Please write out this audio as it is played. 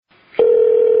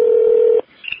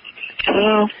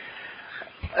Hello?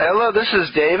 Hello, this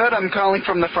is David. I'm calling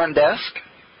from the front desk.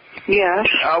 Yes.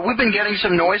 We've been getting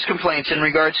some noise complaints in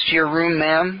regards to your room,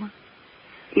 ma'am.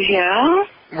 Yeah?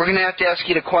 We're going to have to ask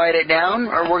you to quiet it down,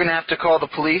 or we're going to have to call the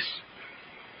police.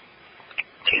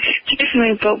 Excuse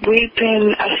me, but we've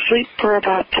been asleep for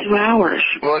about 2 hours.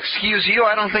 Well, excuse you,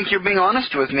 I don't think you're being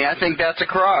honest with me. I think that's a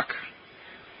crock.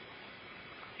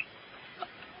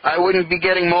 I wouldn't be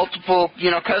getting multiple,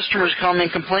 customers come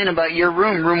and complain about your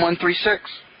room, room 136.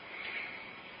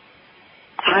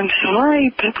 I'm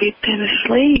sorry, but we've been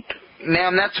asleep.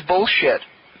 Ma'am, that's bullshit.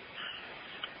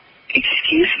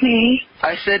 Excuse me?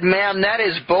 I said, ma'am, that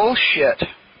is bullshit.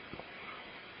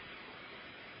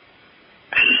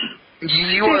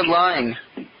 You are lying.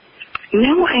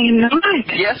 No, I am not.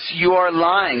 Yes, you are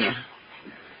lying.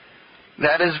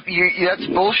 That's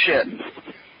bullshit.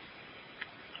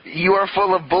 You are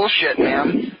full of bullshit,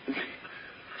 ma'am.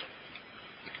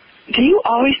 Do you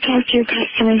always talk to your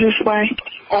customers this way?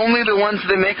 Only the ones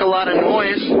that make a lot of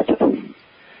noise.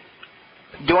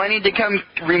 Do I need to come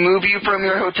remove you from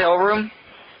your hotel room?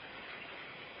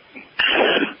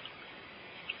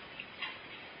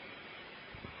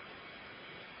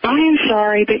 I am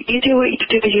sorry, but you do what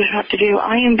you have to do.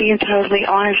 I am being totally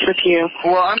honest with you.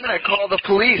 Well, I'm going to call the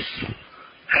police.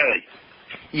 Hey.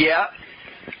 Yeah?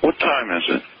 What time is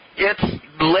it? It's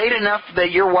late enough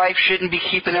that your wife shouldn't be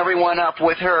keeping everyone up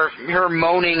with her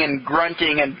moaning and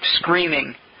grunting and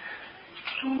screaming.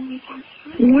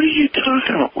 What are you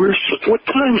talking about? What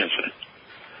time is it?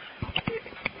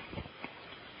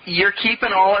 You're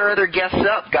keeping all our other guests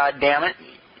up, goddammit.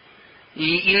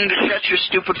 You need to shut your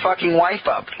stupid fucking wife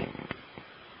up.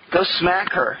 Go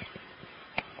smack her.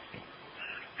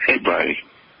 Hey, buddy.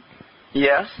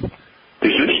 Yes?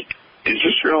 Is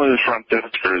this really the front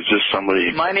desk, or is this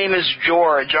somebody? My name is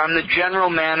George. I'm the general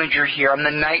manager here. I'm the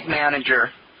night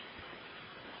manager.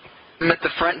 I'm at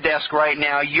the front desk right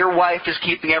now. Your wife is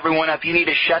keeping everyone up. You need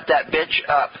to shut that bitch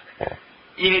up.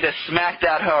 You need to smack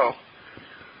that hoe.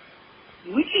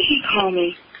 What did he call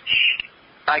me?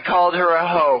 I called her a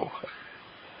hoe.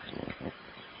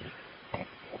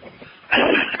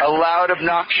 A loud,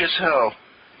 obnoxious hoe.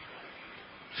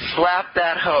 Slap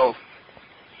that hoe.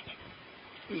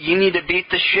 You need to beat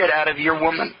the shit out of your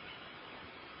woman.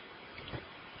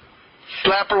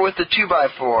 Slap her with the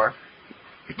 2x4.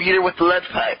 Beat her with the lead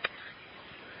pipe.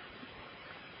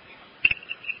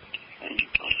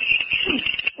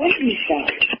 What did he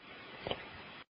say?